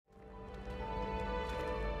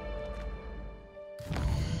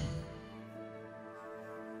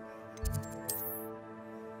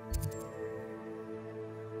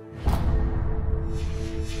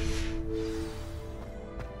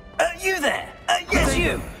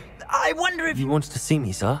you. I wonder if You wanted to see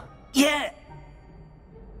me, sir? Yeah.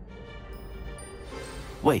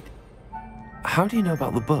 Wait. How do you know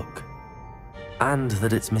about the book? And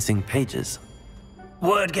that it's missing pages?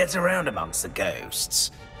 Word gets around amongst the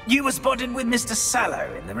ghosts. You were spotted with Mr.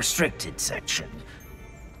 Sallow in the restricted section.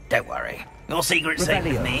 Don't worry. Your secret's safe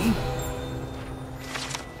with me.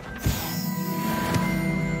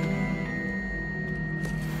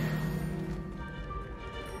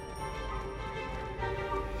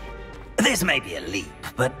 This may be a leap,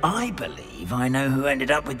 but I believe I know who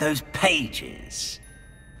ended up with those pages.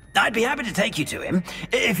 I'd be happy to take you to him,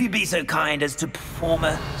 if you'd be so kind as to perform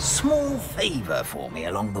a small favor for me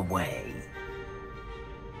along the way.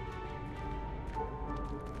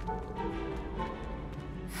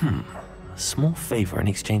 A small favor in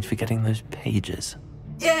exchange for getting those pages.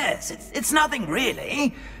 Yes, it's nothing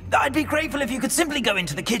really. I'd be grateful if you could simply go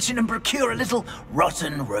into the kitchen and procure a little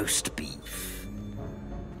rotten roast beef.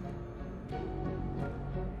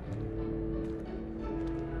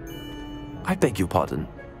 I beg your pardon.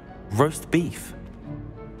 Roast beef.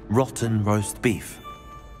 Rotten roast beef.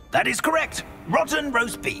 That is correct. Rotten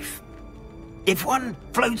roast beef. If one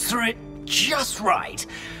floats through it just right,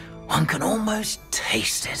 one can almost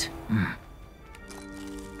taste it.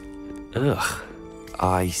 Ugh.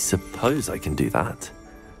 I suppose I can do that.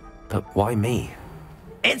 But why me?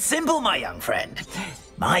 It's simple, my young friend.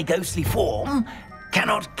 My ghostly form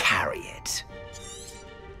cannot carry it.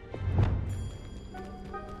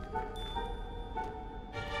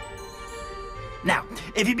 Now,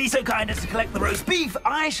 if you'd be so kind as to collect the roast beef,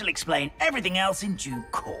 I shall explain everything else in due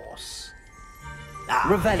course.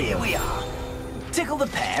 Here we are. Tickle the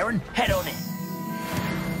pear and head on in.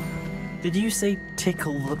 Did you say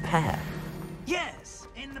tickle the pear? Yes,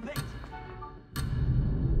 in the base.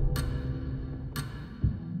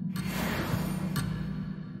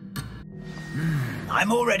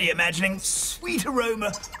 I'm already imagining sweet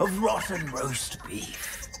aroma of rotten roast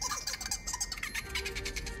beef.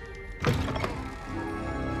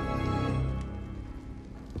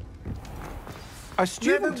 A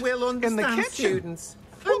student Never will in the understand kitchen. students.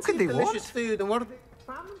 What could they delicious want? food and what are they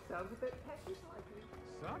find themselves a bit peckish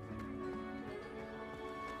like.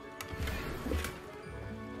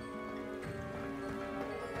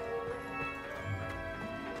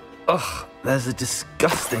 Ugh, there's a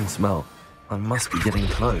disgusting smell. I must be getting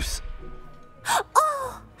close.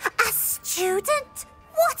 Oh, a student?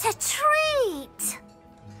 What a treat!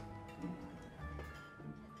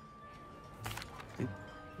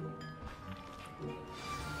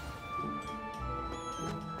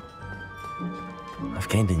 I've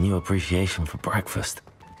gained a new appreciation for breakfast.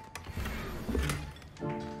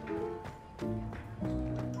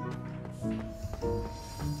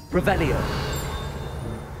 Revelio.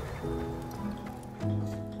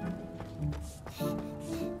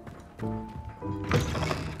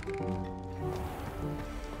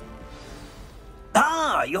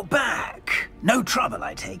 Ah, you're back. No trouble,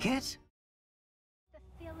 I take it? The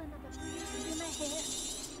feeling of a breeze in my hair.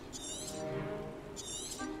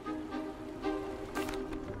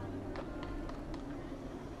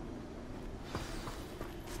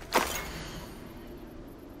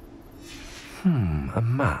 A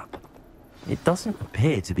map. It doesn't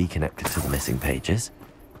appear to be connected to the missing pages.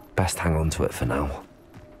 Best hang on to it for now.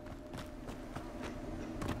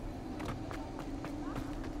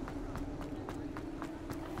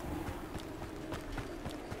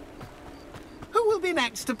 Who will be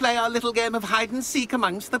next to play our little game of hide and seek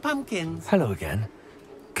amongst the pumpkins? Hello again.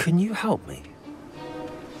 Can you help me?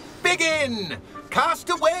 Begin! Cast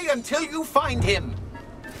away until you find him.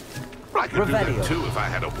 I could do Revelio. that too if I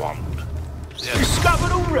had a wand. Yes.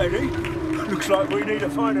 Discovered already? Looks like we need to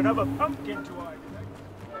find another pumpkin to hide.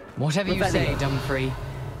 Whatever you say, Dumfrey.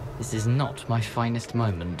 This is not my finest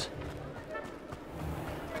moment.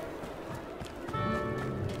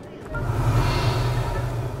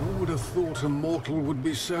 Who would have thought a mortal would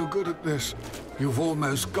be so good at this? You've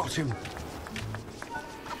almost got him.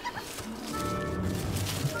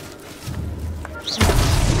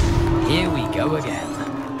 Here we go again.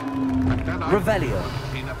 Can I Revelio.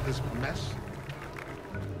 clean up this mess?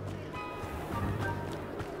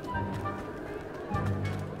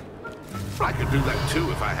 I could do that too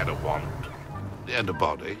if I had a wand. And a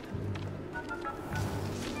body.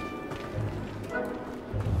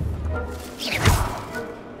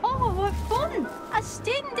 Oh, what fun! A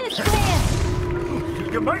stinted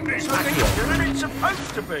place! You make this look easier than it's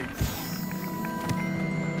supposed to be.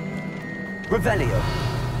 Revelio.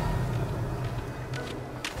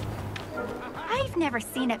 I've never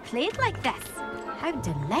seen it played like this. How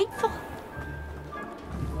delightful!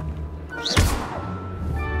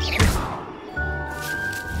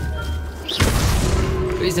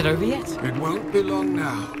 Is it over yet? It won't be long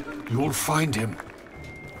now. You'll find him.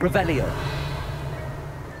 Revelio.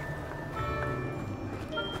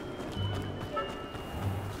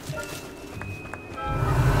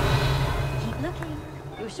 Keep looking.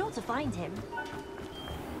 You're sure to find him.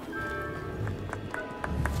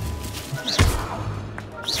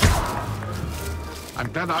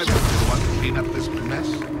 I'm glad I was the one to clean up this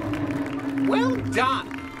mess. Well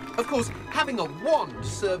done! Of course, having a wand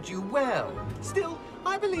served you well. Still,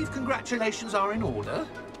 I believe congratulations are in order.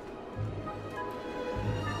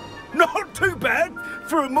 Not too bad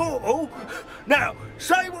for a mortal. Now,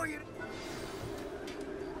 say what you...